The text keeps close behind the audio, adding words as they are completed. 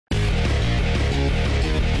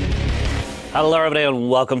Hello everybody and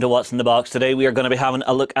welcome to What's in the Box. Today we are going to be having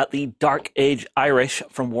a look at the Dark Age Irish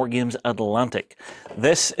from Wargames Atlantic.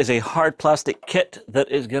 This is a hard plastic kit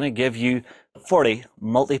that is going to give you 40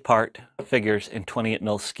 multi-part figures in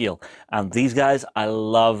 28mm scale. And these guys, I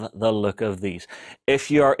love the look of these.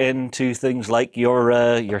 If you're into things like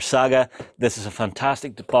your saga, this is a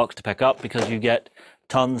fantastic box to pick up because you get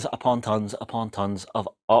tons upon tons upon tons of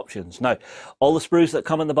options. Now, all the sprues that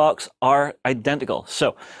come in the box are identical,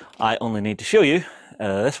 so I only need to show you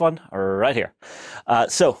this one right here.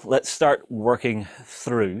 So let's start working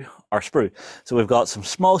through our sprue. So we've got some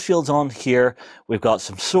small shields on here, we've got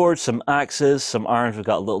some swords, some axes, some arms, we've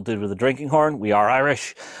got a little dude with a drinking horn, we are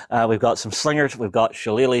Irish, we've got some slingers, we've got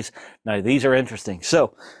shillelaghs. Now these are interesting.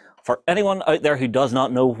 So for anyone out there who does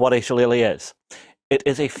not know what a shillelagh is, it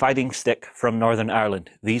is a fighting stick from Northern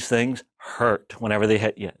Ireland. These things hurt whenever they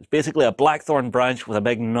hit you. It's basically a blackthorn branch with a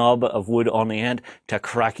big knob of wood on the end to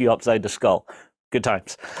crack you upside the skull. Good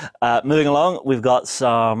times. Moving along, we've got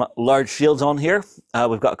some large shields on here.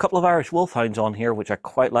 We've got a couple of Irish Wolf Hounds on here, which I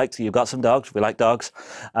quite like. So you've got some dogs. We like dogs.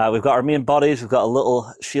 We've got our main bodies. We've got a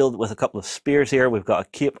little shield with a couple of spears here. We've got a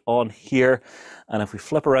cape on here. And if we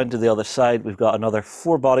flip around to the other side, we've got another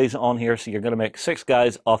 4 bodies on here. So you're going to make 6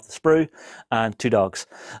 guys off the sprue and 2 dogs.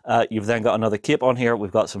 You've then got another cape on here.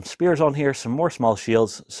 We've got some spears on here, some more small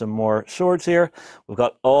shields, some more swords here. We've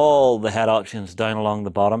got all the head options down along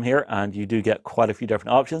the bottom here. And you do get quite a few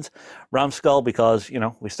different options. Ram skull, because, you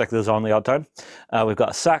know, we stick those on the odd time. We've got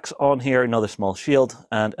a sax on here, another small shield,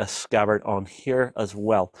 and a scabbard on here as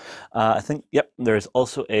well. I think, yep, there's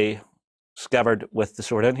also a scabbard with the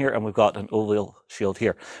sword in here, and we've got an oval shield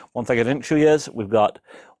here. One thing I didn't show you is we've got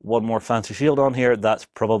one more fancy shield on here. That's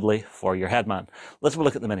probably for your headman. Let's have a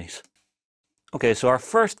look at the minis. Okay, so our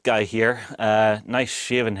first guy here, nice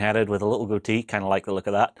shaven headed with a little goatee, kind of like the look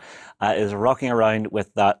of that, is rocking around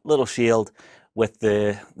with that little shield with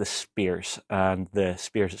the spears and the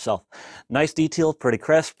spears itself. Nice detail, pretty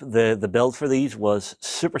crisp. The build for these was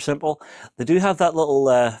super simple. They do have that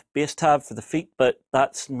little base tab for the feet, but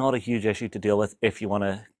that's not a huge issue to deal with if you want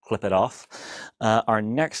to clip it off. Our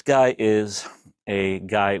next guy is a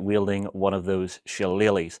guy wielding one of those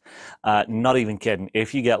shillelaghs. Not even kidding.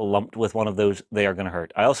 If you get lumped with one of those, they are going to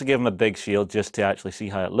hurt. I also gave him a big shield just to actually see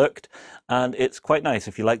how it looked, and it's quite nice.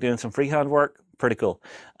 If you like doing some freehand work, pretty cool.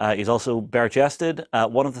 He's also bare-chested.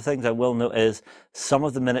 One of the things I will note is some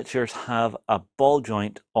of the miniatures have a ball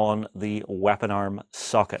joint on the weapon arm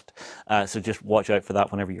socket. So just watch out for that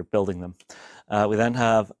whenever you're building them. We then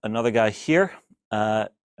have another guy here.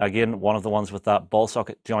 Again, one of the ones with that ball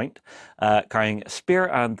socket joint, carrying a spear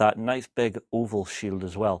and that nice big oval shield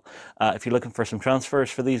as well. If you're looking for some transfers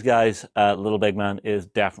for these guys, Little Big Man is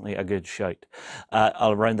definitely a good shout.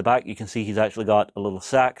 Around the back, you can see he's actually got a little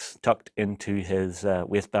sax tucked into his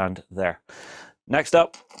waistband there. Next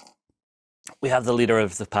up, we have the leader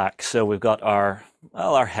of the pack. So we've got our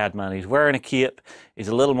headman. He's wearing a cape. He's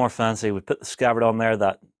a little more fancy. We put the scabbard on there,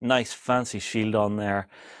 that nice fancy shield on there.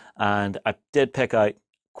 And I did pick out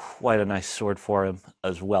quite a nice sword for him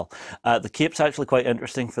as well. The cape's actually quite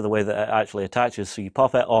interesting for the way that it actually attaches. So you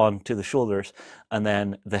pop it on to the shoulders and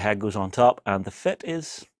then the head goes on top, and the fit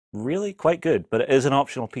is really quite good, but it is an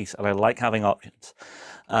optional piece and I like having options.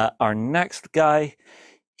 Our next guy,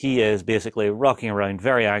 he is basically rocking around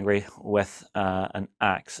very angry with an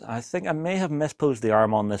axe. I think I may have misposed the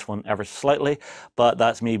arm on this one ever so slightly, but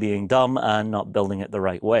that's me being dumb and not building it the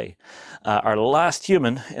right way. Our last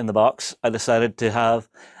human in the box, I decided to have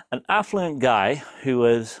an affluent guy who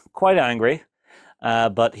was quite angry,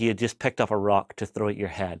 but he had just picked up a rock to throw at your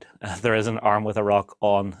head. There is an arm with a rock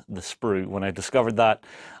on the sprue. When I discovered that,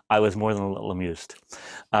 I was more than a little amused.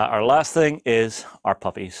 Our last thing is our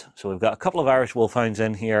puppies. So we've got a couple of Irish Wolf Hounds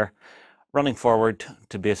in here running forward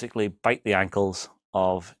to basically bite the ankles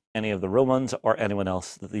of any of the Romans or anyone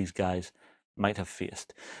else that these guys might have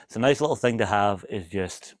faced. It's a nice little thing to have, is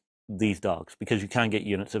just these dogs, because you can get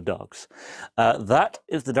units of dogs. That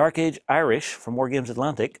is the Dark Age Irish from Wargames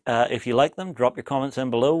Atlantic. If you like them, drop your comments in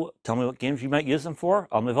below. Tell me what games you might use them for.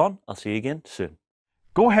 I'll move on. I'll see you again soon.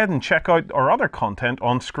 Go ahead and check out our other content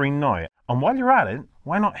on screen now. And while you're at it,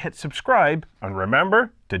 why not hit subscribe and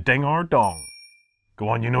remember to ding our dong. Go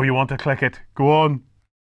on, you know you want to click it. Go on.